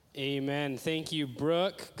Amen. Thank you,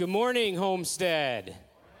 Brooke. Good morning, Homestead.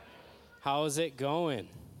 How's it going?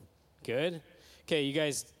 Good? Okay, you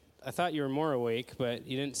guys, I thought you were more awake, but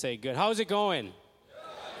you didn't say good. How's it going?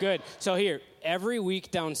 Good. So here, every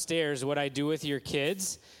week downstairs, what I do with your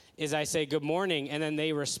kids is I say good morning, and then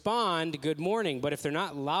they respond good morning. But if they're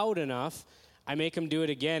not loud enough, I make them do it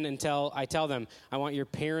again until I tell them, I want your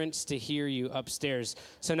parents to hear you upstairs.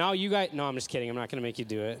 So now you guys, no, I'm just kidding. I'm not going to make you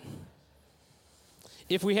do it.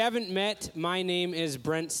 If we haven't met, my name is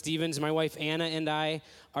Brent Stevens. My wife Anna and I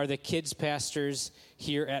are the kids pastors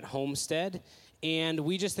here at Homestead. And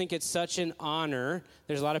we just think it's such an honor.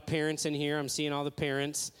 There's a lot of parents in here. I'm seeing all the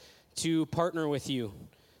parents to partner with you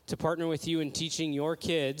in teaching your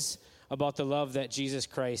kids about the love that Jesus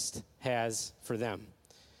Christ has for them.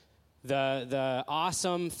 The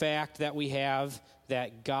awesome fact that we have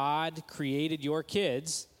that God created your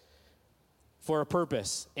kids for a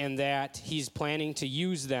purpose, and that he's planning to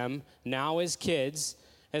use them now as kids,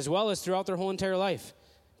 as well as throughout their whole entire life,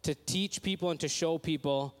 to teach people and to show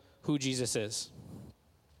people who Jesus is.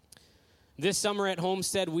 This summer at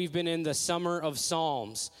Homestead, we've been in the Summer of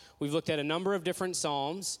Psalms. We've looked at a number of different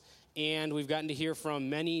Psalms, and we've gotten to hear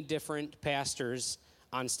from many different pastors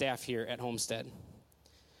on staff here at Homestead.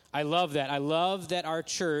 I love that. I love that our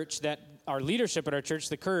church, that our leadership at our church,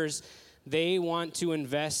 the Kerrs, they want to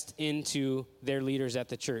invest into their leaders at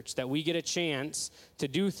the church, that we get a chance to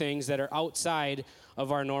do things that are outside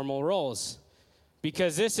of our normal roles.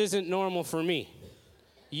 Because this isn't normal for me.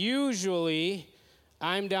 Usually,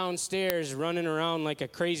 I'm downstairs running around like a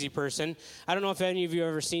crazy person. I don't know if any of you have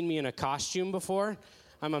ever seen me in a costume before.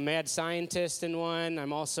 I'm a mad scientist in one.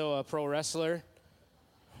 I'm also a pro wrestler.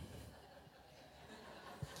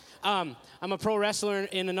 I'm a pro wrestler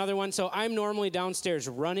in another one, so I'm normally downstairs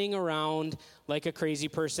running around like a crazy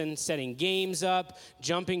person, setting games up,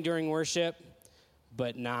 jumping during worship,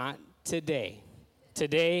 but not today.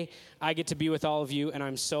 Today, I get to be with all of you, and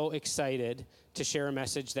I'm so excited to share a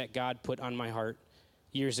message that God put on my heart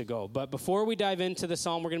years ago. But before we dive into the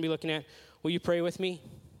psalm we're going to be looking at, will you pray with me?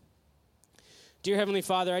 Dear Heavenly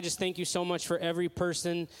Father, I just thank you so much for every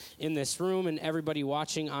person in this room and everybody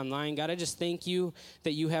watching online. God, I just thank you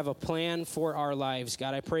that you have a plan for our lives.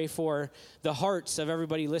 God, I pray for the hearts of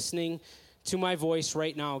everybody listening to my voice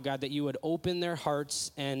right now, God, that you would open their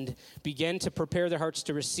hearts and begin to prepare their hearts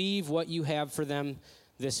to receive what you have for them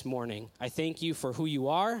this morning. I thank you for who you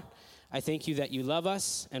are. I thank you that you love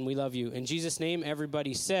us, and we love you. In Jesus' name,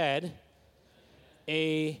 everybody said,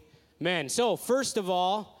 Amen. So, first of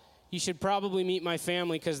all, you should probably meet my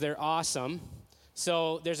family because they're awesome.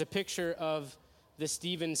 So there's a picture of the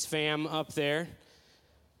Stevens fam up there.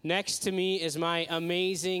 Next to me is my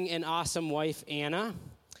amazing and awesome wife, Anna.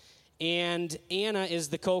 And Anna is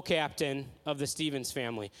the co-captain of the Stevens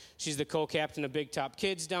family. She's the co-captain of Big Top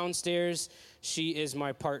Kids downstairs. She is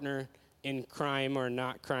my partner in crime or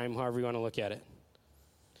not crime, however you want to look at it.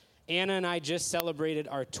 Anna and I just celebrated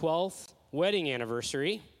our 12th wedding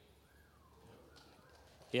anniversary.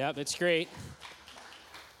 Yep, it's great.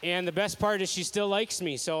 And the best part is she still likes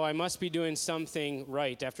me, so I must be doing something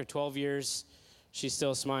right. After 12 years, she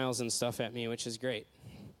still smiles and stuff at me, which is great.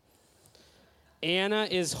 Anna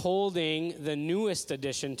is holding the newest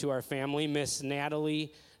addition to our family, Miss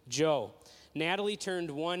Natalie Joe. Natalie turned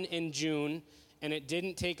 1 in June, and it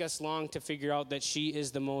didn't take us long to figure out that she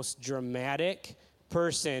is the most dramatic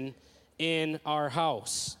person in our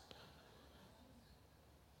house.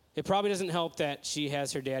 It probably doesn't help that she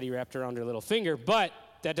has her daddy wrapped around her little finger, but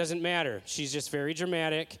that doesn't matter. She's just very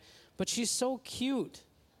dramatic, but she's so cute.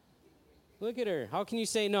 Look at her. How can you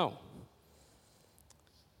say no?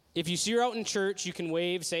 If you see her out in church, you can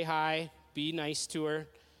wave, say hi, be nice to her,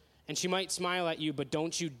 and she might smile at you, but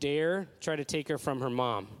don't you dare try to take her from her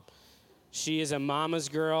mom. She is a mama's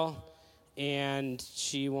girl, and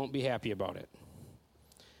she won't be happy about it.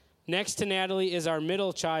 Next to Natalie is our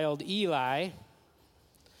middle child, Eli.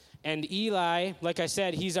 And Eli, like I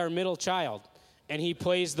said, he's our middle child, and he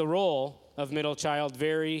plays the role of middle child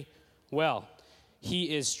very well.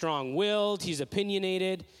 He is strong-willed, he's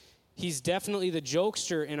opinionated, he's definitely the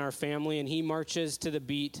jokester in our family, and he marches to the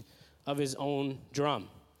beat of his own drum.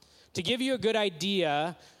 To give you a good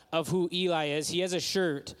idea of who Eli is, he has a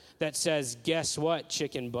shirt that says, "Guess what,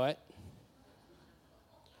 chicken butt?"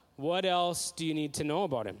 What else do you need to know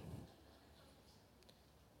about him?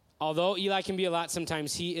 Although Eli can be a lot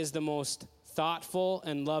sometimes, he is the most thoughtful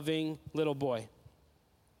and loving little boy.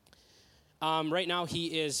 Right now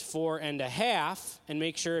he is 4.5, and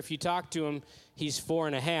make sure if you talk to him, he's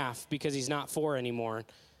 4.5 because he's not 4 anymore.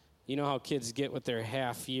 You know how kids get with their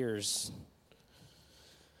half years.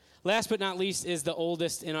 Last but not least is the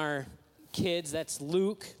oldest in our kids. That's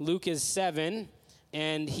Luke. Luke is 7,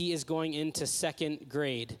 and he is going into 2nd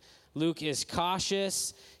grade. Luke is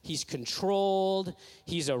cautious, he's controlled,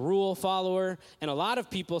 he's a rule follower, and a lot of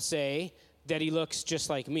people say that he looks just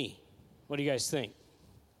like me. What do you guys think?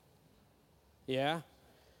 Yeah?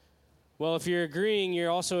 Well, if you're agreeing,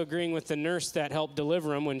 you're also agreeing with the nurse that helped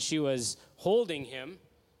deliver him when she was holding him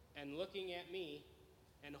and looking at me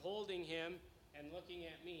and holding him and looking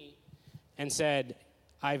at me and said,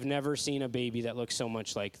 I've never seen a baby that looks so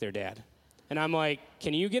much like their dad. And I'm like,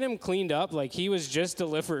 can you get him cleaned up? Like, he was just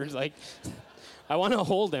delivered. Like, I want to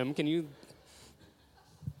hold him. Can you?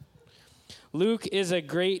 Luke is a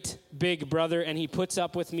great big brother, and he puts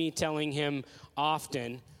up with me telling him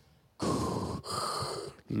often,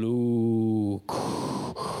 Luke,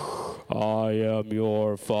 I am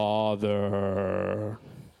your father.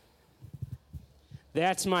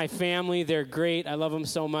 That's my family. They're great. I love them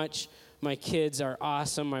so much. My kids are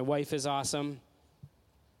awesome. My wife is awesome.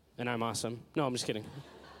 And I'm awesome. No, I'm just kidding.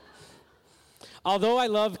 Although I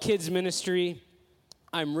love kids ministry,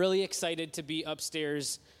 I'm really excited to be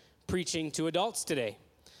upstairs preaching to adults today.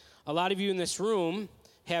 A lot of you in this room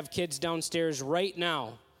have kids downstairs right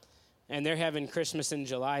now, and they're having Christmas in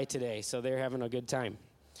July today, so they're having a good time.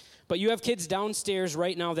 But you have kids downstairs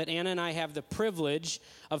right now that Anna and I have the privilege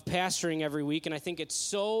of pastoring every week, and I think it's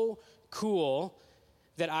so cool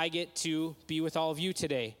that I get to be with all of you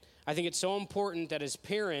today. I think it's so important that as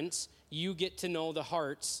parents, you get to know the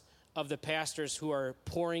hearts of the pastors who are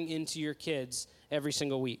pouring into your kids every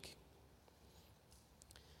single week.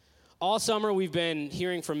 All summer, we've been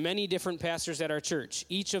hearing from many different pastors at our church.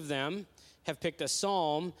 Each of them have picked a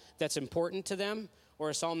psalm that's important to them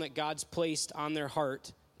or a psalm that God's placed on their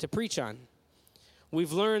heart to preach on.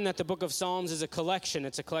 We've learned that the book of Psalms is a collection.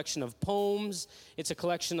 It's a collection of poems. It's a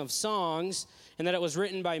collection of songs, and that it was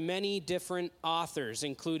written by many different authors,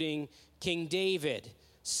 including King David,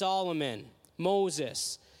 Solomon,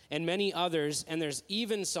 Moses, and many others. And there's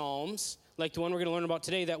even psalms, like the one we're going to learn about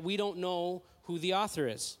today, that we don't know who the author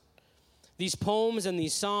is. These poems and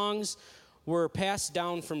these songs were passed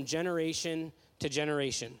down from generation to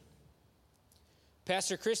generation.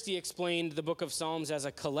 Pastor Christie explained the book of Psalms as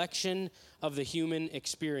a collection of the human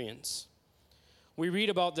experience. We read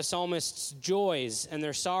about the psalmist's joys and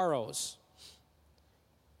their sorrows.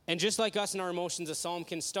 And just like us and our emotions, a psalm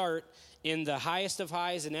can start in the highest of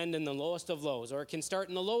highs and end in the lowest of lows, or it can start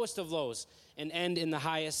in the lowest of lows and end in the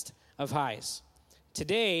highest of highs.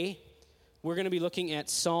 Today, we're going to be looking at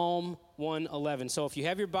Psalm 111. So if you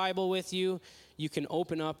have your Bible with you, you can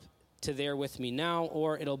open up to there with me now,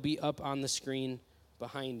 or it'll be up on the screen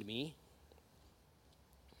behind me.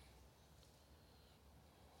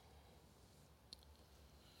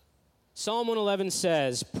 Psalm 111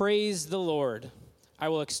 says, Praise the Lord. I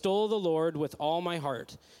will extol the Lord with all my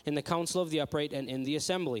heart, in the council of the upright and in the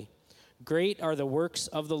assembly. Great are the works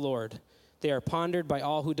of the Lord. They are pondered by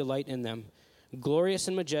all who delight in them. Glorious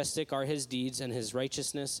and majestic are his deeds, and his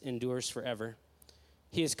righteousness endures forever.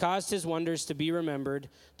 He has caused his wonders to be remembered.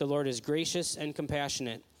 The Lord is gracious and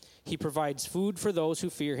compassionate. He provides food for those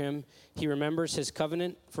who fear him. He remembers his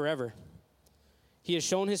covenant forever. He has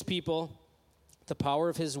shown his people the power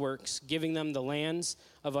of his works, giving them the lands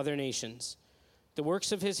of other nations. The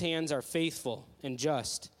works of his hands are faithful and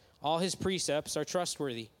just. All his precepts are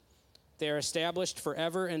trustworthy. They are established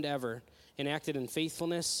forever and ever, enacted in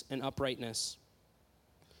faithfulness and uprightness.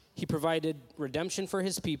 He provided redemption for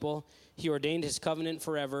his people. He ordained his covenant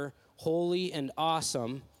forever. Holy and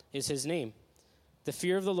awesome is his name. The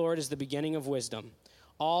fear of the Lord is the beginning of wisdom.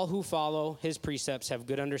 All who follow his precepts have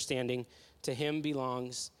good understanding. To him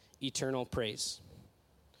belongs eternal praise.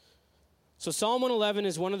 So Psalm 111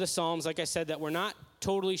 is one of the psalms, like I said, that we're not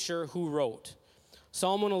totally sure who wrote.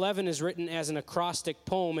 Psalm 111 is written as an acrostic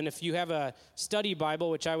poem, and if you have a study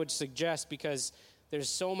Bible, which I would suggest because there's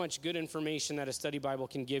so much good information that a study Bible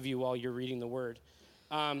can give you while you're reading the Word.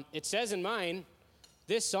 It says in mine,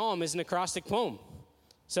 this psalm is an acrostic poem.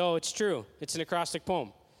 So it's true. It's an acrostic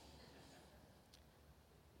poem.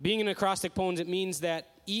 Being an acrostic poem, it means that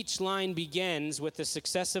each line begins with the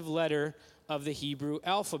successive letter of the Hebrew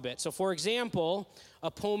alphabet. So for example,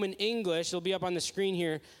 a poem in English, it'll be up on the screen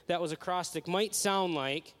here, that was acrostic, might sound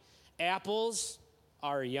like, apples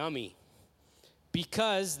are yummy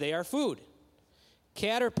because they are food.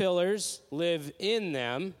 Caterpillars live in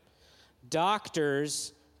them.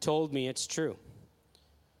 Doctors told me it's true.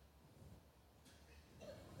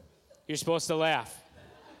 You're supposed to laugh.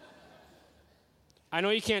 I know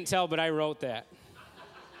you can't tell, but I wrote that.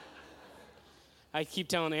 I keep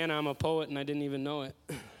telling Anna I'm a poet, and I didn't even know it.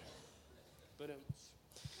 But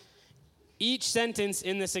Each sentence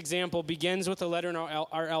in this example begins with a letter in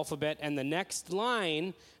our alphabet, and the next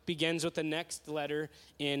line begins with the next letter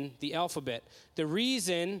in the alphabet. The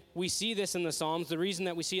reason we see this in the Psalms, the reason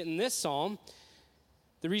that we see it in this psalm,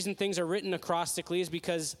 the reason things are written acrostically is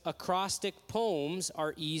because acrostic poems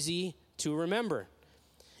are easy to remember.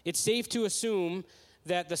 It's safe to assume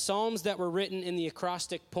that the Psalms that were written in the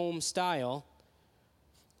acrostic poem style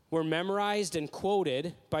were memorized and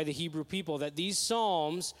quoted by the Hebrew people, that these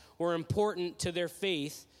Psalms were important to their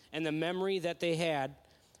faith and the memory that they had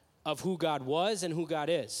of who God was and who God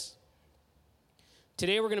is.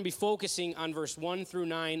 Today we're going to be focusing on verse 1 through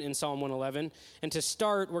 9 in Psalm 111, and to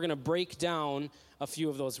start, we're going to break down a few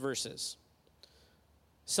of those verses.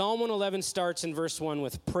 Psalm 111 starts in verse 1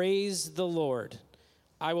 with, "Praise the Lord.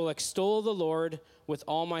 I will extol the Lord with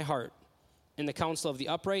all my heart, in the council of the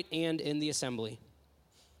upright and in the assembly."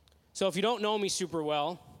 So if you don't know me super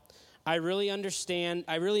well, I really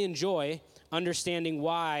enjoy understanding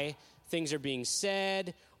why things are being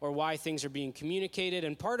said or why things are being communicated.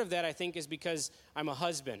 And part of that, I think, is because I'm a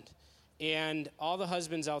husband. And all the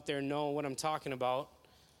husbands out there know what I'm talking about,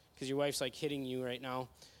 because your wife's like hitting you right now.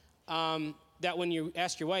 That when you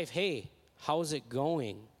ask your wife, "Hey, how's it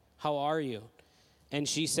going? How are you?" And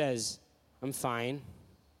she says, "I'm fine."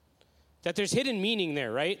 That there's hidden meaning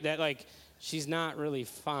there, right? That like, she's not really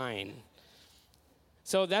fine.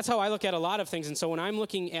 So that's how I look at a lot of things. And so when I'm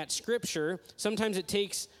looking at Scripture, sometimes it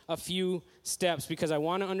takes a few steps because I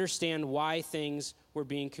want to understand why things were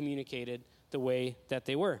being communicated the way that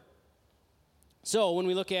they were. So when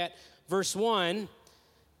we look at verse 1,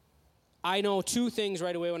 I know two things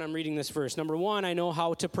right away when I'm reading this verse. Number one, I know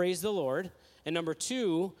how to praise the Lord. And number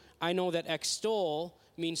two, I know that extol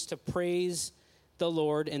means to praise the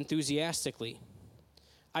Lord enthusiastically.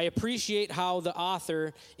 I appreciate how the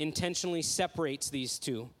author intentionally separates these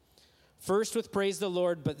two. First with praise the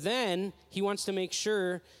Lord, but then he wants to make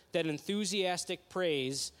sure that enthusiastic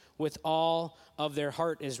praise with all of their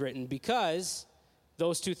heart is written, because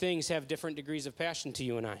those two things have different degrees of passion to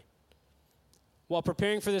you and I. While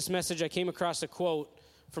preparing for this message, I came across a quote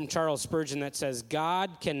from Charles Spurgeon that says,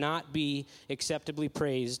 "God cannot be acceptably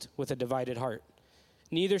praised with a divided heart.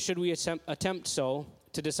 Neither should we attempt so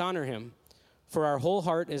to dishonor him. For our whole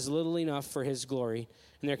heart is little enough for his glory,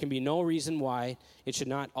 and there can be no reason why it should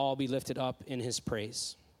not all be lifted up in his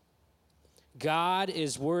praise." God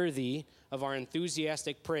is worthy of our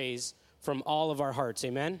enthusiastic praise from all of our hearts.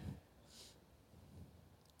 Amen?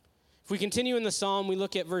 If we continue in the psalm, we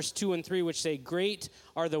look at verse 2 and 3, which say, "Great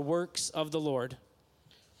are the works of the Lord.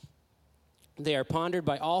 They are pondered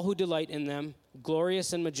by all who delight in them.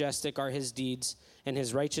 Glorious and majestic are his deeds, and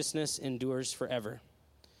his righteousness endures forever."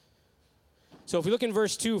 So if we look in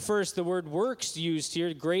verse 2 first, the word works used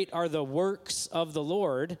here, great are the works of the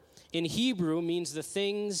Lord, in Hebrew means the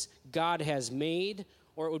things God has made,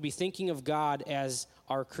 or it would be thinking of God as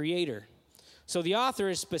our creator. So the author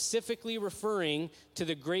is specifically referring to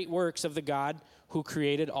the great works of the God who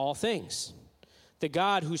created all things. The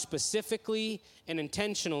God who specifically and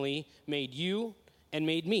intentionally made you and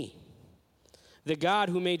made me. The God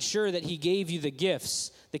who made sure that he gave you the gifts,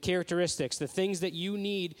 the characteristics, the things that you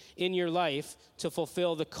need in your life to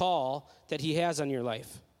fulfill the call that he has on your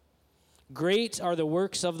life. Great are the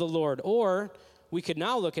works of the Lord. Or we could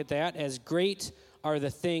now look at that as great are the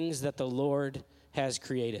things that the Lord has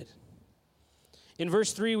created. In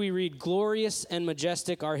verse 3, we read, "Glorious and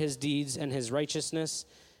majestic are his deeds, and his righteousness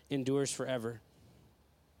endures forever."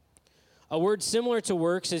 A word similar to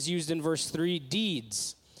works is used in verse 3,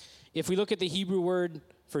 deeds. If we look at the Hebrew word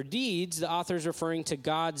for deeds, the author is referring to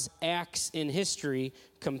God's acts in history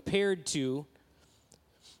compared to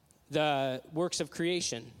the works of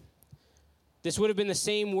creation. This would have been the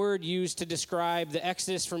same word used to describe the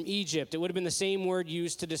Exodus from Egypt. It would have been the same word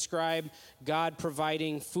used to describe God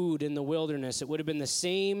providing food in the wilderness. It would have been the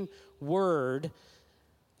same word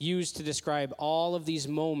used to describe all of these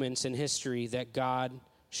moments in history that God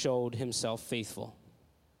showed himself faithful.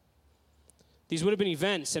 These would have been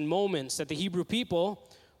events and moments that the Hebrew people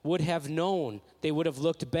would have known. They would have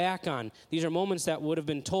looked back on. These are moments that would have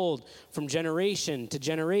been told from generation to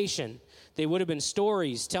generation. They would have been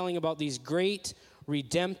stories telling about these great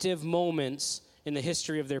redemptive moments in the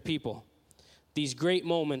history of their people. These great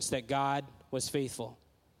moments that God was faithful.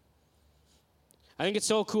 I think it's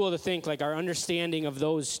so cool to think like our understanding of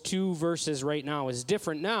those two verses right now is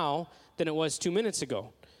different now than it was 2 minutes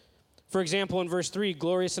ago. For example, in verse 3,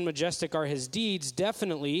 "Glorious and majestic are his deeds."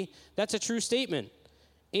 Definitely, that's a true statement.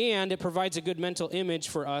 And it provides a good mental image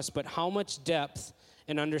for us, but how much depth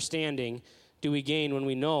and understanding do we gain when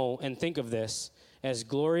we know and think of this as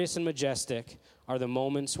glorious and majestic are the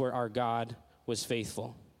moments where our God was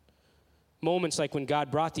faithful? Moments like when God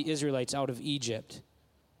brought the Israelites out of Egypt.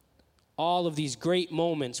 All of these great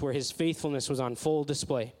moments where his faithfulness was on full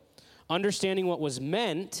display. Understanding what was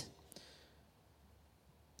meant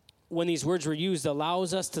when these words were used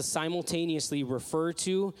allows us to simultaneously refer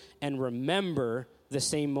to and remember the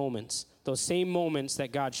same moments, those same moments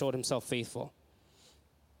that God showed himself faithful.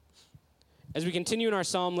 As we continue in our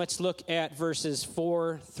psalm, let's look at verses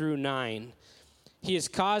 4 through 9. He has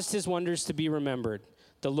caused his wonders to be remembered.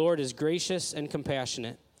 The Lord is gracious and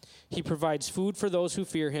compassionate. He provides food for those who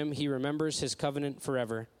fear him. He remembers his covenant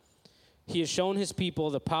forever. He has shown his people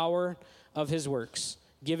the power of his works,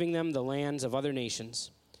 giving them the lands of other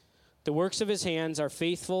nations. The works of his hands are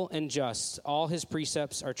faithful and just. All his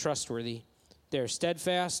precepts are trustworthy. They are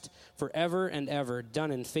steadfast forever and ever,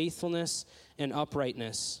 done in faithfulness and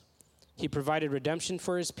uprightness. He provided redemption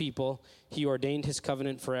for his people. He ordained his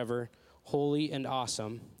covenant forever. Holy and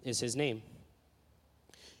awesome is his name.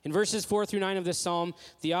 In verses 4 through 9 of this psalm,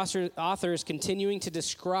 the author is continuing to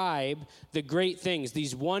describe the great things,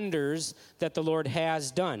 these wonders that the Lord has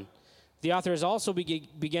done. The author is also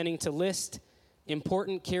beginning to list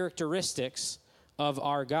important characteristics of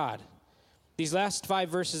our God. These last 5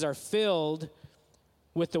 verses are filled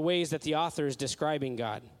with the ways that the author is describing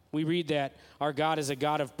God. We read that our God is a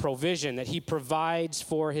God of provision, that he provides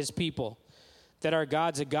for his people, that our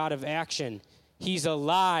God's a God of action. He's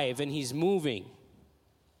alive and he's moving.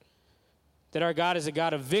 That our God is a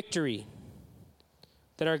God of victory,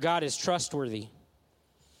 that our God is trustworthy.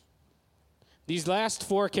 These last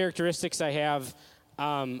 4 characteristics I have,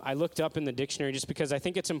 I looked up in the dictionary just because I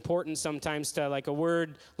think it's important sometimes to, like a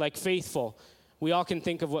word like faithful. We all can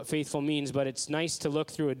think of what faithful means, but it's nice to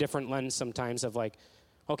look through a different lens sometimes of like,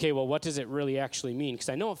 okay, well, what does it really actually mean? Because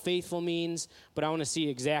I know what faithful means, but I want to see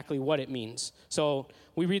exactly what it means. So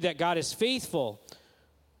we read that God is faithful,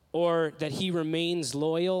 or that he remains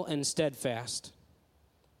loyal and steadfast.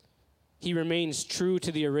 He remains true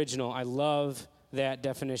to the original. I love that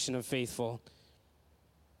definition of faithful.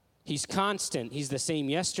 He's constant. He's the same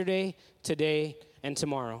yesterday, today, and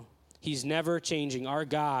tomorrow. He's never changing. Our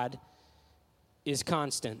God is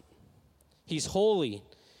constant. He's holy.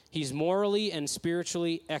 He's morally and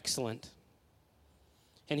spiritually excellent.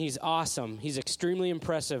 And he's awesome. He's extremely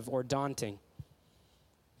impressive or daunting.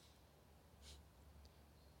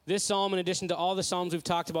 This psalm, in addition to all the psalms we've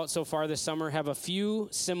talked about so far this summer, have a few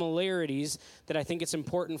similarities that I think it's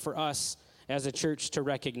important for us as a church to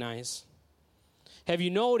recognize. Have you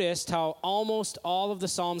noticed how almost all of the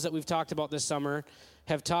psalms that we've talked about this summer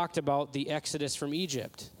have talked about the Exodus from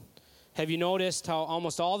Egypt? Have you noticed how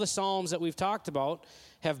almost all the psalms that we've talked about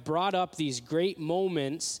have brought up these great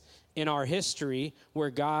moments in our history where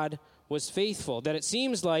God was faithful? That it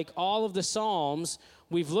seems like all of the psalms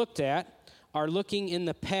we've looked at are looking in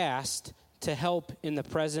the past to help in the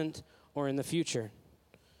present or in the future.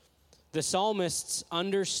 The psalmists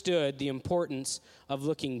understood the importance of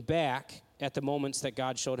looking back at the moments that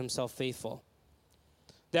God showed himself faithful.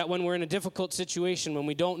 That when we're in a difficult situation, when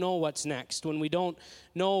we don't know what's next, when we don't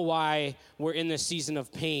know why we're in this season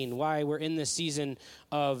of pain, why we're in this season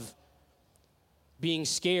of being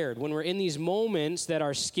scared, when we're in these moments that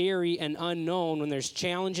are scary and unknown, when there's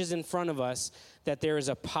challenges in front of us, that there is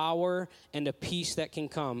a power and a peace that can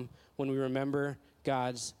come when we remember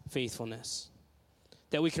God's faithfulness.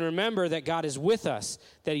 That we can remember that God is with us,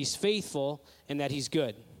 that he's faithful, and that he's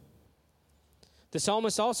good. The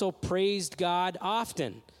psalmist also praised God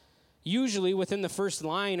often, usually within the first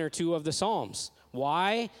line or 2 of the psalms.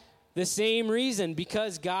 Why? The same reason,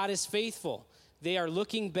 because God is faithful. They are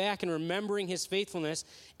looking back and remembering his faithfulness,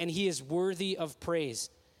 and he is worthy of praise.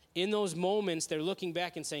 In those moments, they're looking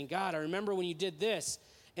back and saying, God, I remember when you did this,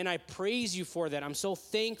 and I praise you for that. I'm so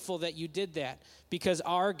thankful that you did that, because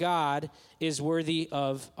our God is worthy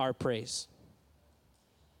of our praise.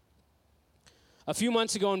 A few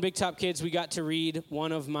months ago in Big Top Kids, we got to read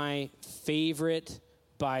one of my favorite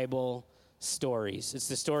Bible stories. It's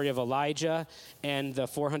the story of Elijah and the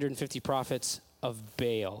 450 prophets of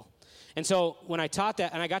Baal. And so when I taught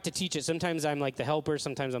that, and I got to teach it, sometimes I'm like the helper,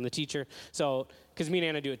 sometimes I'm the teacher. So, because me and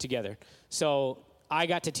Anna do it together. So I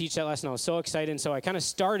got to teach that lesson. I was so excited. And so I kind of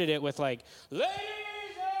started it with like, ladies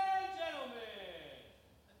and gentlemen,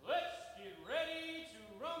 let's get ready to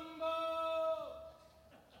rumble.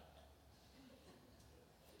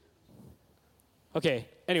 Okay,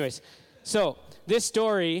 anyways. So this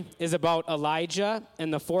story is about Elijah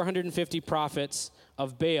and the 450 prophets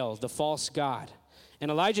of Baal, the false god. And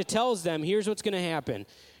Elijah tells them, here's what's going to happen.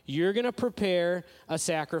 You're going to prepare a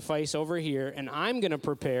sacrifice over here, and I'm going to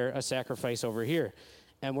prepare a sacrifice over here.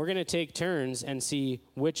 And we're going to take turns and see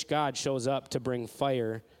which God shows up to bring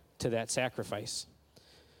fire to that sacrifice.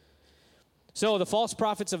 So the false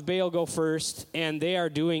prophets of Baal go first, and they are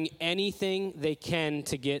doing anything they can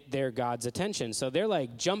to get their God's attention. So they're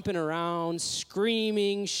like jumping around,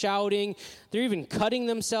 screaming, shouting. They're even cutting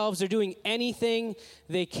themselves. They're doing anything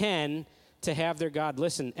they can to have their God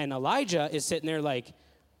listen. And Elijah is sitting there like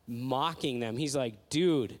mocking them. He's like,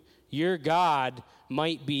 dude, your God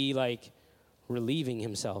might be like relieving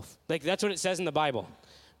himself. Like that's what it says in the Bible.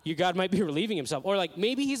 Your God might be relieving himself. Or like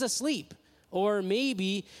maybe he's asleep. Or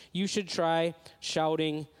maybe you should try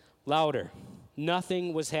shouting louder.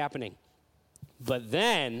 Nothing was happening. But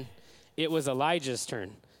then it was Elijah's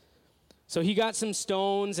turn. So he got some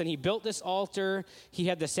stones and he built this altar. He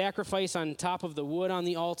had the sacrifice on top of the wood on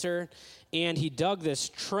the altar. And he dug this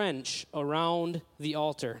trench around the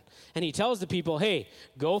altar. And he tells the people, hey,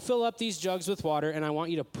 go fill up these jugs with water, and I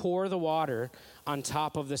want you to pour the water on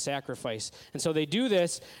top of the sacrifice. And so they do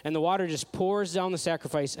this, and the water just pours down the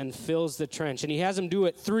sacrifice and fills the trench. And he has them do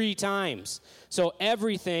it 3 times. So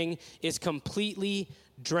everything is completely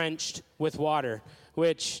drenched with water,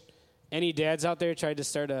 which any dads out there tried to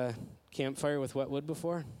start a campfire with wet wood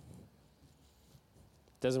before?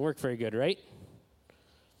 Doesn't work very good, right?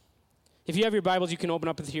 If you have your Bibles, you can open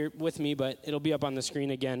up here with me, but it'll be up on the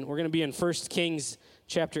screen again. We're going to be in 1 Kings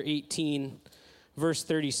chapter 18, verse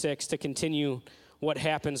 36, to continue what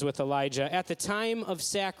happens with Elijah. At the time of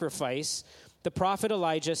sacrifice, the prophet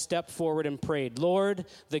Elijah stepped forward and prayed, Lord,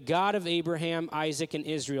 the God of Abraham, Isaac, and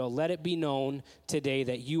Israel, let it be known today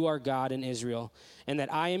that you are God in Israel, and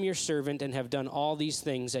that I am your servant and have done all these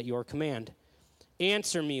things at your command.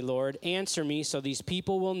 Answer me, Lord, answer me, so these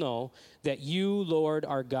people will know that you, Lord,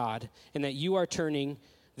 are God, and that you are turning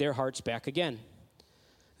their hearts back again.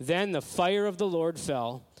 Then the fire of the Lord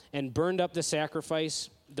fell and burned up the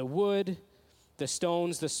sacrifice, the wood, the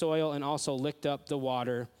stones, the soil, and also licked up the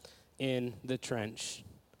water in the trench.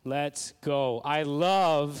 Let's go. I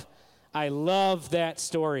love that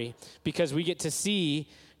story because we get to see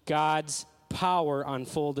God's power on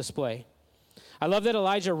full display. I love that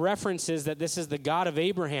Elijah references that this is the God of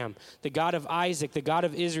Abraham, the God of Isaac, the God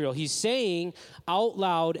of Israel. He's saying out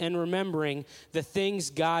loud and remembering the things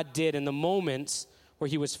God did in the moments where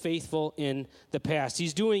he was faithful in the past.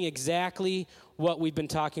 He's doing exactly what we've been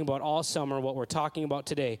talking about all summer, what we're talking about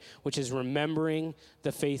today, which is remembering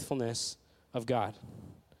the faithfulness of God.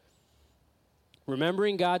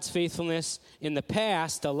 Remembering God's faithfulness in the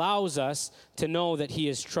past allows us to know that he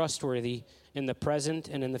is trustworthy in the present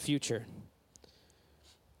and in the future.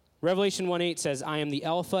 Revelation 1:8 says, I am the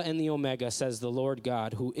Alpha and the Omega, says the Lord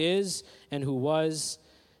God, who is and who was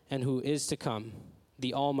and who is to come,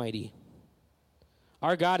 the Almighty.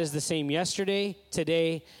 Our God is the same yesterday,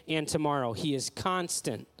 today, and tomorrow. He is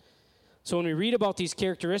constant. So when we read about these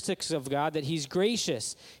characteristics of God, that he's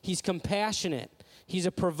gracious, he's compassionate, he's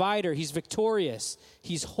a provider, he's victorious,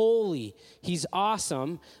 he's holy, he's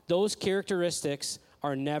awesome, those characteristics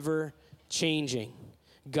are never changing.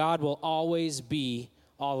 God will always be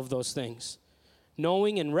all of those things.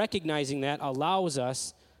 Knowing and recognizing that allows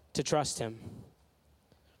us to trust him.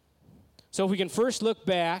 So if we can first look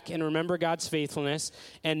back and remember God's faithfulness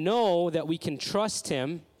and know that we can trust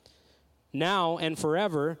him now and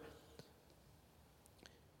forever,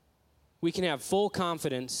 we can have full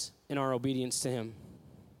confidence in our obedience to him.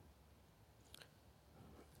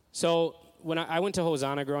 So when I went to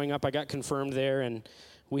Hosanna growing up, I got confirmed there, and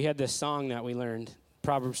we had this song that we learned,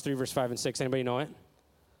 Proverbs 3, verse 5 and 6. Anybody know it?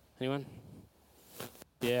 Anyone?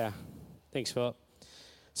 Yeah. Thanks, Philip.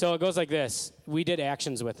 So it goes like this. We did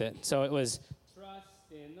actions with it. So it was, trust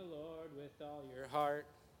in the Lord with all your heart.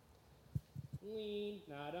 Lean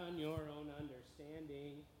not on your own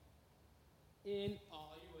understanding. In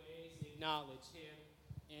all your ways acknowledge him,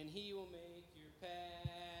 and he will make your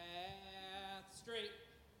path straight.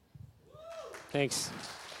 Woo! Thanks.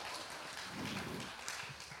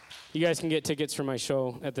 You guys can get tickets for my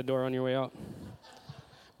show at the door on your way out.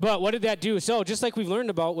 But what did that do? So just like we've learned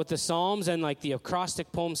about with the Psalms and like the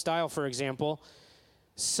acrostic poem style, for example,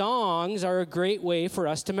 songs are a great way for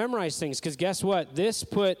us to memorize things. Because guess what? This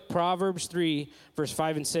put Proverbs 3, verse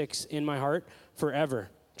 5 and 6 in my heart forever.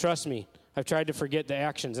 Trust me, I've tried to forget the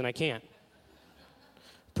actions and I can't.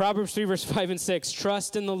 Proverbs 3, verse 5 and 6,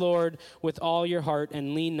 trust in the Lord with all your heart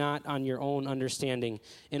and lean not on your own understanding.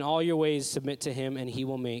 In all your ways submit to him, and he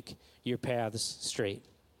will make your paths straight.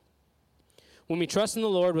 When we trust in the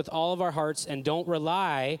Lord with all of our hearts and don't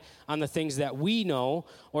rely on the things that we know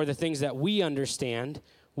or the things that we understand,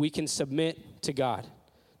 we can submit to God,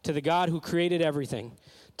 to the God who created everything,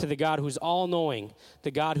 to the God who's all-knowing,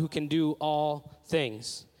 the God who can do all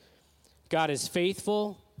things. God is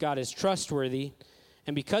faithful, God is trustworthy,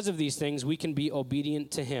 and because of these things, we can be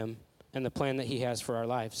obedient to him and the plan that he has for our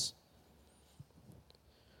lives.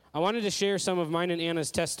 I wanted to share some of mine and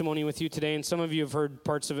Anna's testimony with you today, and some of you have heard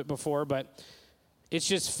parts of it before, but it's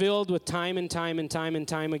just filled with time and time and time and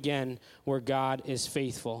time again where God is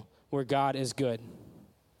faithful, where God is good.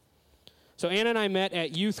 So Anna and I met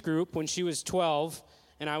at youth group when she was 12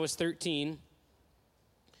 and I was 13.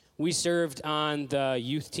 We served on the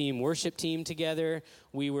youth team worship team together.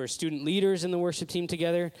 We were student leaders in the worship team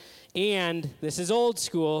together. And this is old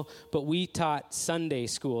school, but we taught Sunday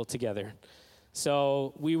school together.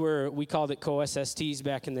 So we called it co-SSTs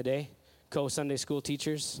back in the day, co-Sunday school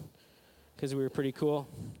teachers, because we were pretty cool.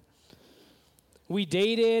 We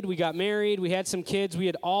dated, we got married, we had some kids. We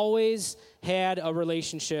had always had a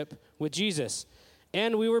relationship with Jesus.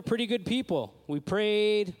 And we were pretty good people. We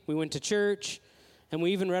prayed, we went to church, and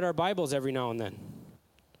we even read our Bibles every now and then.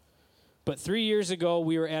 But 3 years ago,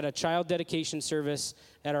 we were at a child dedication service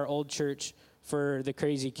at our old church for the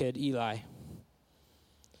crazy kid, Eli.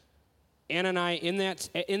 Anna and I, in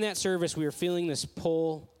that service, we were feeling this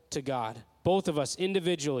pull to God, both of us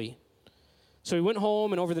individually. So we went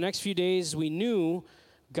home, and over the next few days, we knew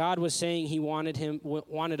God was saying he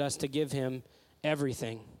wanted us to give him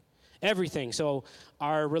everything. Everything. So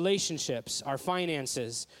our relationships, our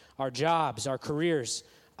finances, our jobs, our careers,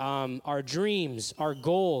 our dreams, our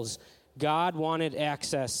goals. God wanted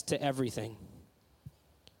access to everything.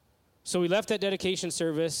 So we left that dedication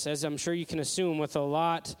service, as I'm sure you can assume, with a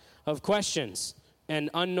lot of questions and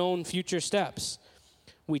unknown future steps.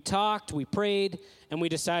 We talked, we prayed, and we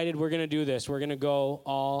decided we're going to do this. We're going to go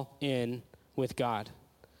all in with God.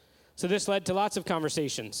 So this led to lots of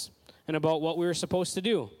conversations and about what we were supposed to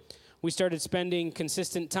do. We started spending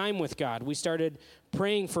consistent time with God. We started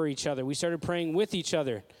praying for each other. We started praying with each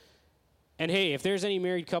other. And hey, if there's any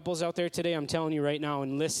married couples out there today, I'm telling you right now,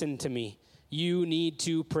 and listen to me, you need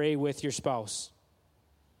to pray with your spouse.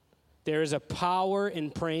 There is a power in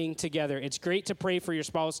praying together. It's great to pray for your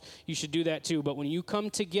spouse. You should do that too. But when you come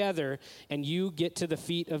together and you get to the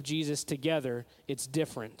feet of Jesus together, it's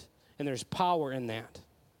different. And there's power in that.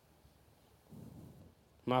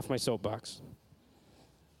 I'm off my soapbox.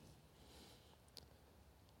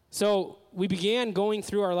 So we began going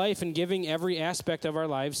through our life and giving every aspect of our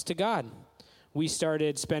lives to God. We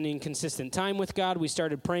started spending consistent time with God. We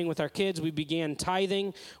started praying with our kids. We began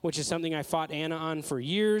tithing, which is something I fought Anna on for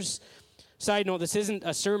years. Side note, this isn't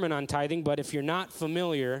a sermon on tithing, but if you're not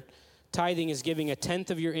familiar, tithing is giving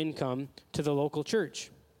 1/10 of your income to the local church.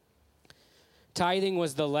 Tithing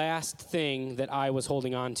was the last thing that I was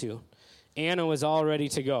holding on to. Anna was all ready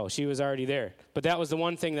to go. She was already there. But that was the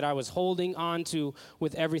one thing that I was holding on to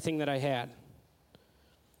with everything that I had.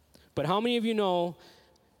 But how many of you know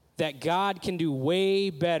that God can do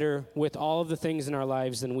way better with all of the things in our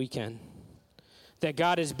lives than we can? That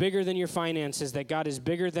God is bigger than your finances, that God is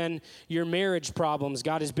bigger than your marriage problems,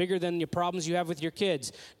 God is bigger than your problems you have with your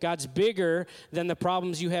kids, God's bigger than the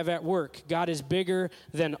problems you have at work, God is bigger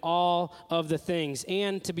than all of the things.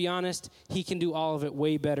 And to be honest, he can do all of it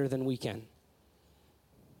way better than we can.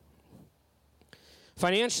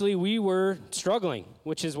 Financially, we were struggling,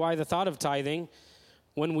 which is why the thought of tithing,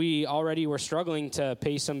 when we already were struggling to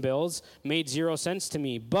pay some bills, made 0 sense to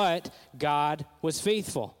me. But God was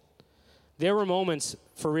faithful. There were moments,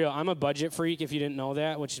 for real, I'm a budget freak, if you didn't know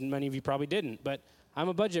that, which many of you probably didn't, but I'm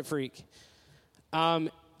a budget freak.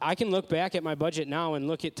 I can look back at my budget now and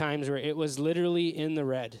look at times where it was literally in the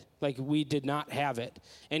red, like we did not have it,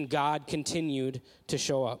 and God continued to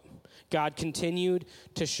show up. God continued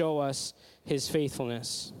to show us his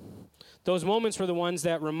faithfulness. Those moments were the ones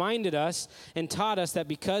that reminded us and taught us that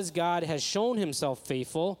because God has shown himself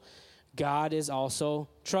faithful, God is also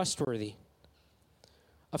trustworthy.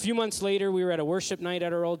 A few months later, we were at a worship night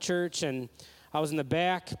at our old church, and I was in the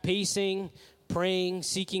back pacing, praying,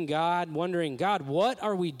 seeking God, wondering, God, what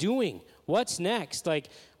are we doing? What's next? Like,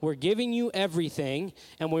 we're giving you everything,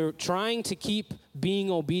 and we're trying to keep being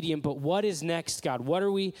obedient, but what is next, God? What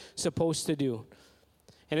are we supposed to do?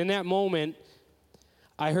 And in that moment,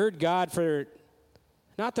 I heard God for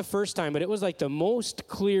not the first time, but it was like the most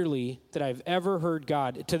clearly that I've ever heard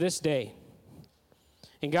God to this day.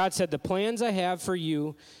 And God said, the plans I have for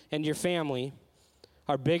you and your family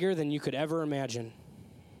are bigger than you could ever imagine.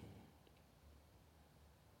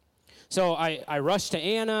 So I rushed to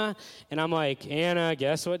Anna, and I'm like, Anna,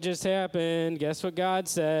 guess what just happened? Guess what God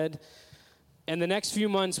said? And the next few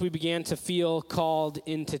months, we began to feel called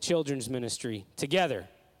into children's ministry together.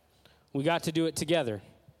 We got to do it together.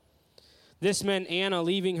 This meant Anna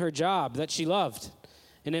leaving her job that she loved,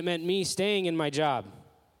 and it meant me staying in my job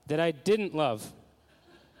that I didn't love.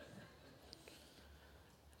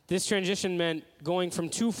 This transition meant going from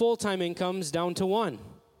 2 full-time incomes down to 1,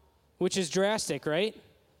 which is drastic, right?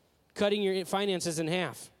 Cutting your finances in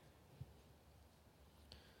half.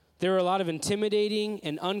 There were a lot of intimidating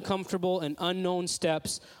and uncomfortable and unknown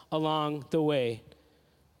steps along the way.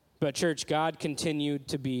 But church, God continued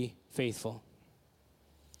to be faithful.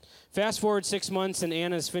 Fast forward 6 months, and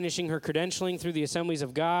Anna's finishing her credentialing through the Assemblies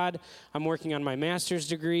of God. I'm working on my master's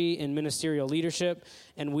degree in ministerial leadership,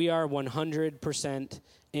 and we are 100%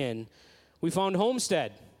 in. We found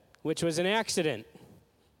Homestead, which was an accident,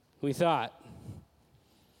 we thought.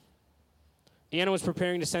 Anna was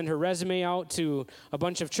preparing to send her resume out to a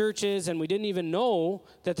bunch of churches, and we didn't even know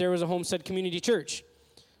that there was a Homestead Community Church.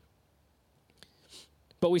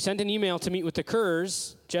 But we sent an email to meet with the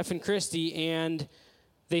Kerrs, Jeff and Christy, and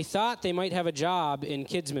they thought they might have a job in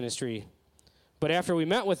kids ministry. But after we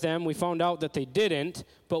met with them, we found out that they didn't,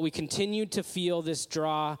 but we continued to feel this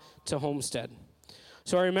draw to Homestead.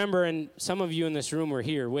 So I remember, and some of you in this room were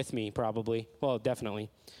here with me probably, well, definitely.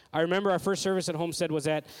 I remember our first service at Homestead was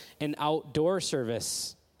at an outdoor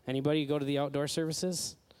service. Anybody go to the outdoor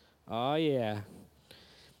services? Oh, yeah.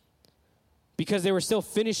 Because they were still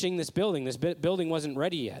finishing this building. This building wasn't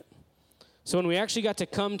ready yet. So when we actually got to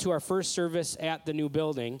come to our first service at the new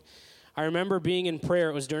building, I remember being in prayer.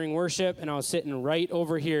 It was during worship, and I was sitting right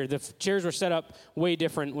over here. The chairs were set up way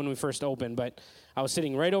different when we first opened, but I was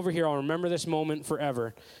sitting right over here. I'll remember this moment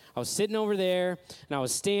forever. I was sitting over there, and I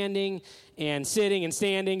was standing and sitting and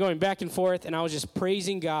standing, going back and forth, and I was just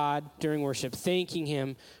praising God during worship, thanking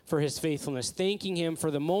him for his faithfulness, thanking him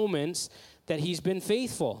for the moments that he's been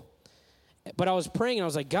faithful. But I was praying, and I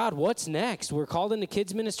was like, God, what's next? We're called into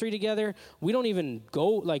kids ministry together. We don't even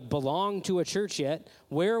belong to a church yet.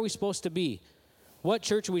 Where are we supposed to be? What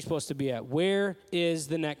church are we supposed to be at? Where is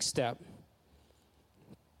the next step?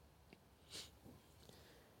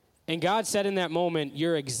 And God said in that moment,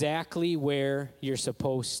 you're exactly where you're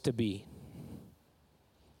supposed to be.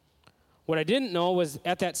 What I didn't know was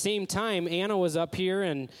at that same time, Anna was up here,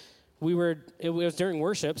 and it was during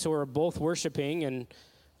worship, so we were both worshiping, and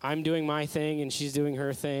I'm doing my thing, and she's doing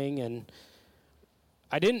her thing, and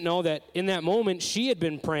I didn't know that in that moment, she had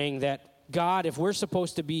been praying that, God, if we're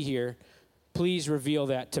supposed to be here, please reveal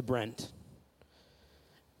that to Brent.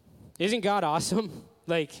 Isn't God awesome?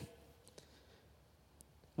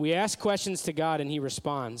 We ask questions to God, and he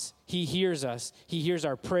responds. He hears us. He hears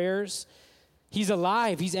our prayers. He's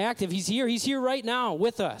alive. He's active. He's here. He's here right now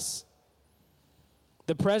with us.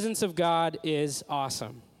 The presence of God is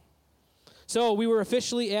awesome. So we were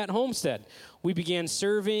officially at Homestead. We began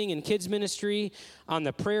serving in kids ministry on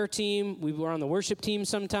the prayer team. We were on the worship team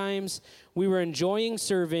sometimes. We were enjoying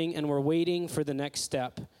serving, and we're waiting for the next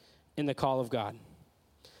step in the call of God.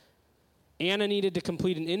 Anna needed to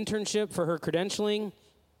complete an internship for her credentialing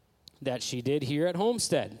that she did here at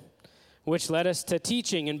Homestead, which led us to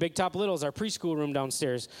teaching in Big Top Littles, our preschool room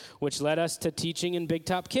downstairs, which led us to teaching in Big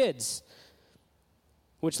Top Kids,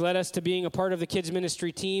 which led us to being a part of the kids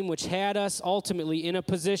ministry team, which had us ultimately in a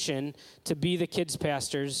position to be the kids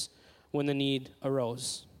pastors when the need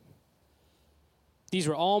arose. These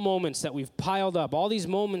were all moments that we've piled up, all these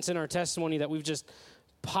moments in our testimony that we've just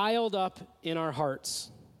piled up in our hearts.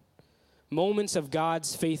 Moments of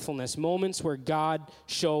God's faithfulness, moments where God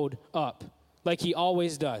showed up like he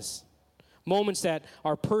always does. Moments that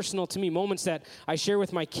are personal to me, moments that I share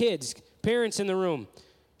with my kids. Parents in the room,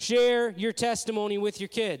 share your testimony with your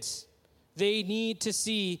kids. They need to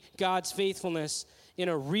see God's faithfulness in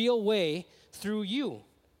a real way through you.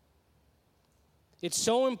 It's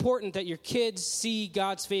so important that your kids see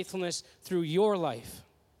God's faithfulness through your life.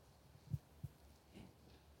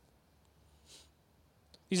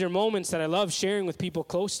 These are moments that I love sharing with people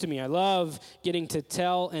close to me. I love getting to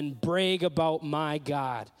tell and brag about my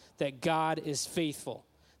God, that God is faithful,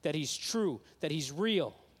 that he's true, that he's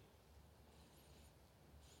real.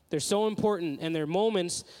 They're so important, and they're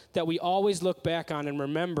moments that we always look back on and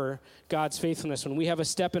remember God's faithfulness when we have a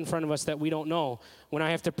step in front of us that we don't know, when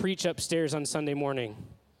I have to preach upstairs on Sunday morning.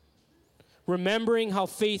 Remembering how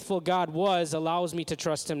faithful God was allows me to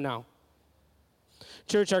trust him now.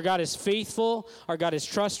 Church, our God is faithful, our God is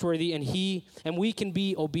trustworthy, and we can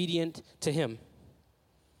be obedient to him.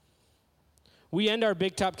 We end our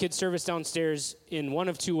Big Top Kids service downstairs in one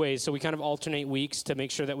of two ways, so we kind of alternate weeks to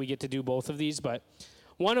make sure that we get to do both of these, but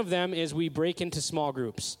one of them is we break into small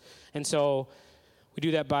groups. And so we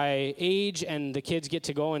do that by age, and the kids get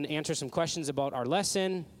to go and answer some questions about our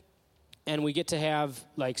lesson, and we get to have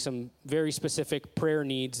some very specific prayer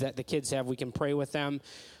needs that the kids have. We can pray with them.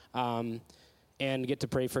 And get to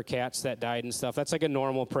pray for cats that died and stuff. That's like a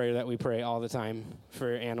normal prayer that we pray all the time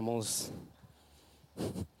for animals.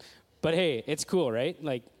 But hey, it's cool, right?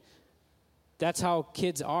 That's how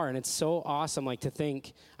kids are, and it's so awesome, to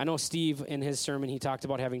think. I know Steve, in his sermon, he talked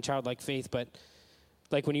about having childlike faith, but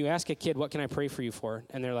Like when you ask a kid, what can I pray for you for?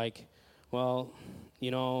 And they're like, well,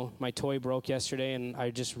 my toy broke yesterday and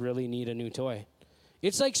I just really need a new toy.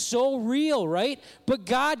 It's like so real, right? But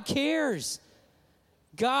God cares.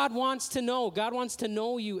 God wants to know. God wants to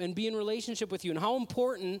know you and be in relationship with you. And how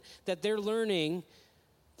important that they're learning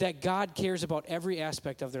that God cares about every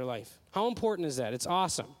aspect of their life. How important is that? It's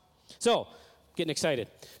awesome. So, getting excited.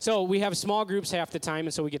 So we have small groups half the time,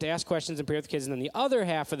 and so we get to ask questions and pray with the kids. And then the other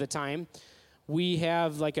half of the time, we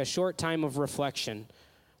have like a short time of reflection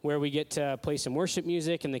where we get to play some worship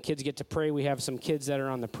music and the kids get to pray. We have some kids that are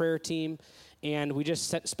on the prayer team, and we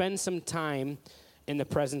just spend some time in the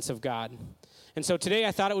presence of God. And so today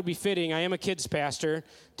I thought it would be fitting, I am a kids pastor,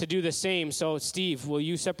 to do the same. So Steve, will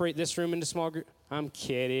you separate this room into small groups? I'm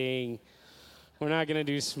kidding. We're not going to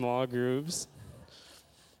do small groups.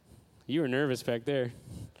 You were nervous back there.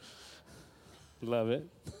 Love it.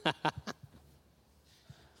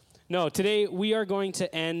 No, today we are going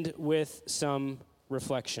to end with some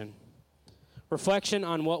reflection. Reflection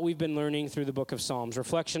on what we've been learning through the book of Psalms.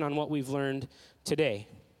 Reflection on what we've learned today.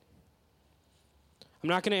 I'm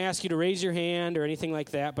not going to ask you to raise your hand or anything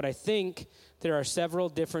like that, but I think there are several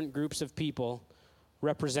different groups of people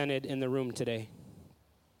represented in the room today.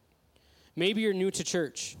 Maybe you're new to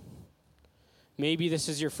church. Maybe this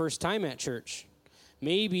is your first time at church.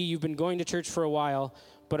 Maybe you've been going to church for a while,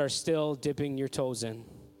 but are still dipping your toes in.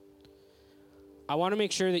 I want to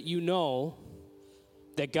make sure that you know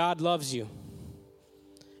that God loves you,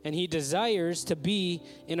 and He desires to be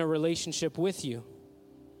in a relationship with you.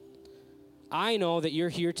 I know that you're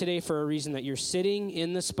here today for a reason, that you're sitting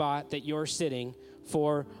in the spot that you're sitting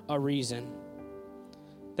for a reason.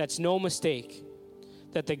 That's no mistake.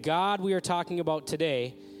 That the God we are talking about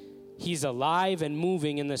today, He's alive and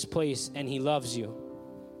moving in this place, and He loves you.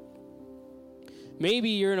 Maybe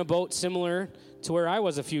you're in a boat similar to where I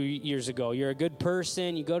was a few years ago. You're a good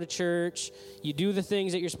person, you go to church, you do the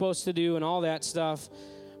things that you're supposed to do and all that stuff,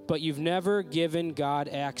 but you've never given God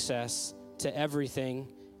access to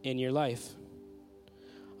everything in your life.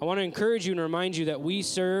 I want to encourage you and remind you that we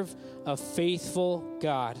serve a faithful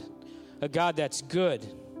God, a God that's good.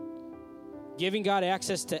 Giving God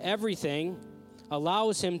access to everything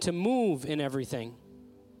allows Him to move in everything.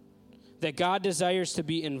 That God desires to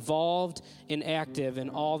be involved and active in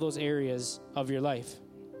all those areas of your life.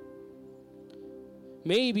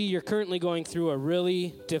 Maybe you're currently going through a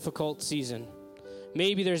really difficult season.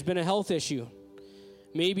 Maybe there's been a health issue.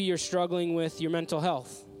 Maybe you're struggling with your mental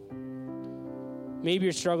health. Maybe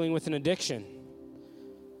you're struggling with an addiction.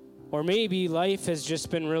 Or maybe life has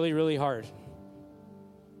just been really, really hard.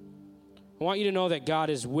 I want you to know that God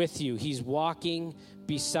is with you. He's walking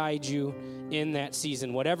beside you in that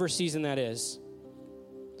season, whatever season that is.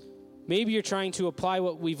 Maybe you're trying to apply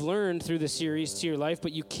what we've learned through the series to your life,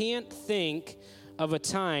 but you can't think of a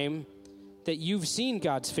time that you've seen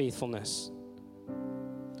God's faithfulness.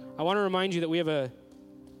 I want to remind you that we have a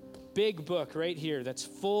big book right here that's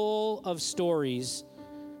full of stories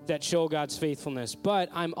that show God's faithfulness. But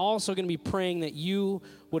I'm also going to be praying that you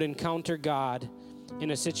would encounter God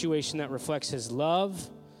in a situation that reflects His love,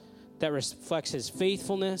 that reflects His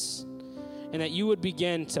faithfulness, and that you would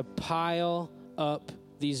begin to pile up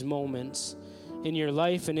these moments in your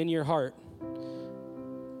life and in your heart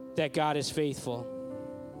that God is faithful.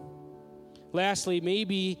 Lastly,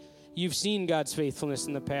 maybe you've seen God's faithfulness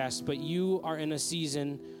in the past, but you are in a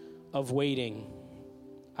season of waiting.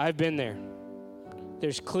 I've been there.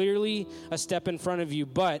 There's clearly a step in front of you,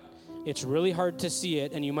 but it's really hard to see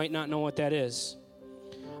it, and you might not know what that is.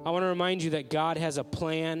 I want to remind you that God has a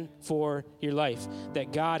plan for your life,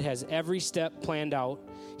 that God has every step planned out.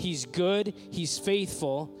 He's good, He's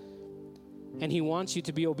faithful, and He wants you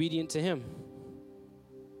to be obedient to Him.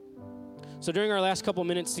 So during our last couple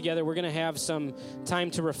minutes together, we're going to have some time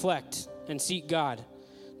to reflect and seek God,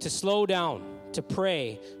 to slow down, to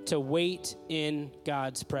pray, to wait in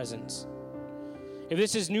God's presence. If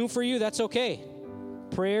this is new for you, that's okay.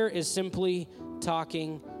 Prayer is simply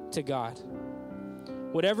talking to God.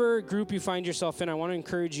 Whatever group you find yourself in, I want to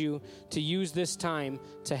encourage you to use this time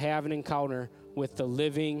to have an encounter with the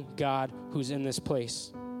living God who's in this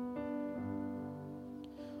place.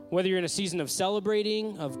 Whether you're in a season of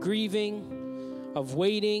celebrating, of grieving, of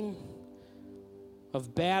waiting,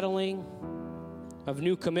 of battling, of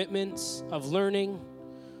new commitments, of learning,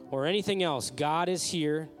 or anything else, God is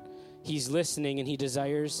here, He's listening, and He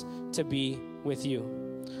desires to be with you.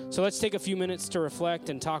 So let's take a few minutes to reflect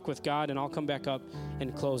and talk with God, and I'll come back up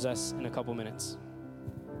and close us in a couple minutes.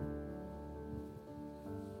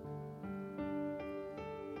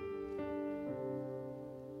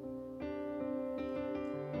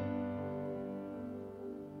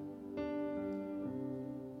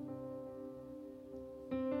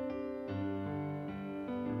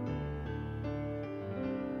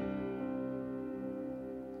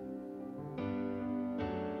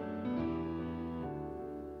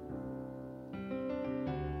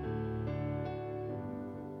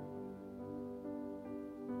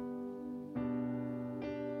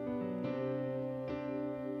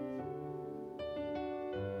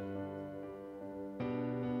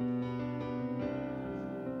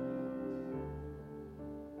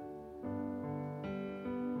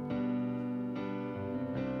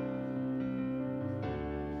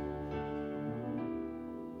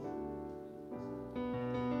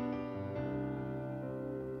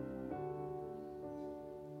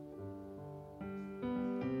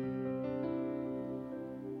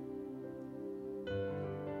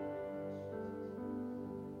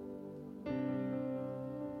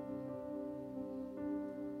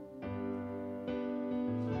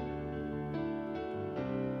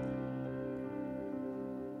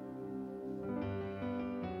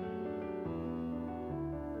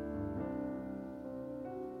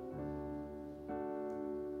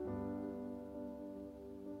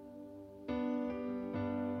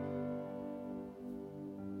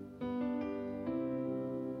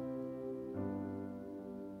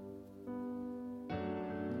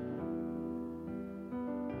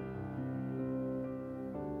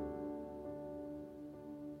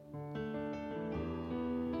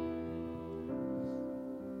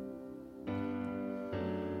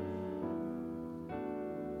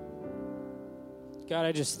 God,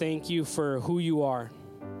 I just thank you for who you are.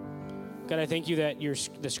 God, I thank you that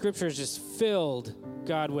the scripture is just filled,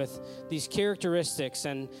 God, with these characteristics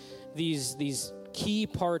and these key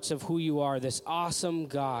parts of who you are, this awesome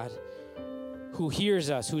God who hears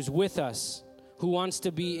us, who's with us, who wants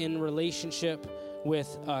to be in relationship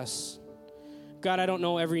with us. God, I don't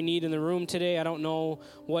know every need in the room today. I don't know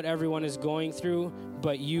what everyone is going through,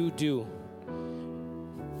 but you do.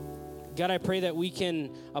 God, I pray that we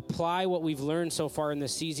can apply what we've learned so far in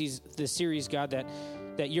this series, God,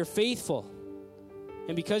 that you're faithful.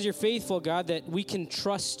 And because you're faithful, God, that we can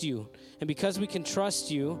trust you. And because we can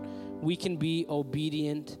trust you, we can be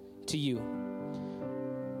obedient to you.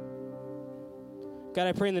 God,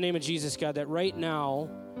 I pray in the name of Jesus, God, that right now,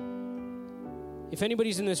 if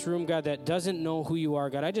anybody's in this room, God, that doesn't know who you are,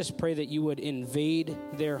 God, I just pray that you would invade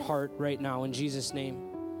their heart right now in Jesus' name.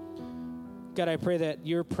 God, I pray that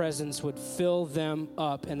your presence would fill them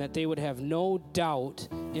up and that they would have no doubt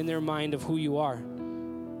in their mind of who you are.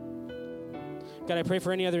 God, I pray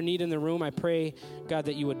for any other need in the room. I pray, God,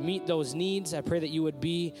 that you would meet those needs. I pray that you would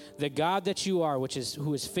be the God that you are,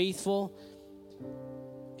 who is faithful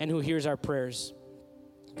and who hears our prayers.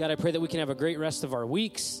 God, I pray that we can have a great rest of our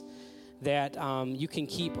weeks, that you can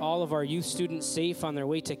keep all of our youth students safe on their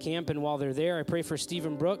way to camp and while they're there. I pray for Steve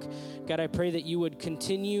and Brooke. God, I pray that you would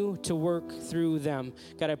continue to work through them.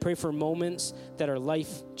 God, I pray for moments that are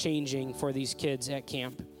life-changing for these kids at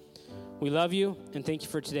camp. We love you, and thank you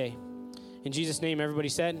for today. In Jesus' name, everybody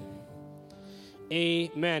said,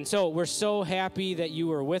 amen. So we're so happy that you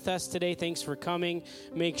were with us today. Thanks for coming.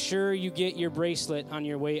 Make sure you get your bracelet on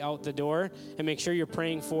your way out the door, and make sure you're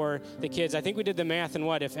praying for the kids. I think we did the math, and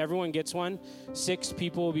if everyone gets one, 6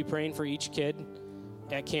 people will be praying for each kid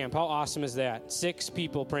at camp. How awesome is that? 6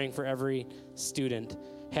 people praying for every student.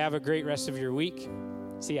 Have a great rest of your week.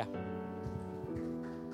 See ya.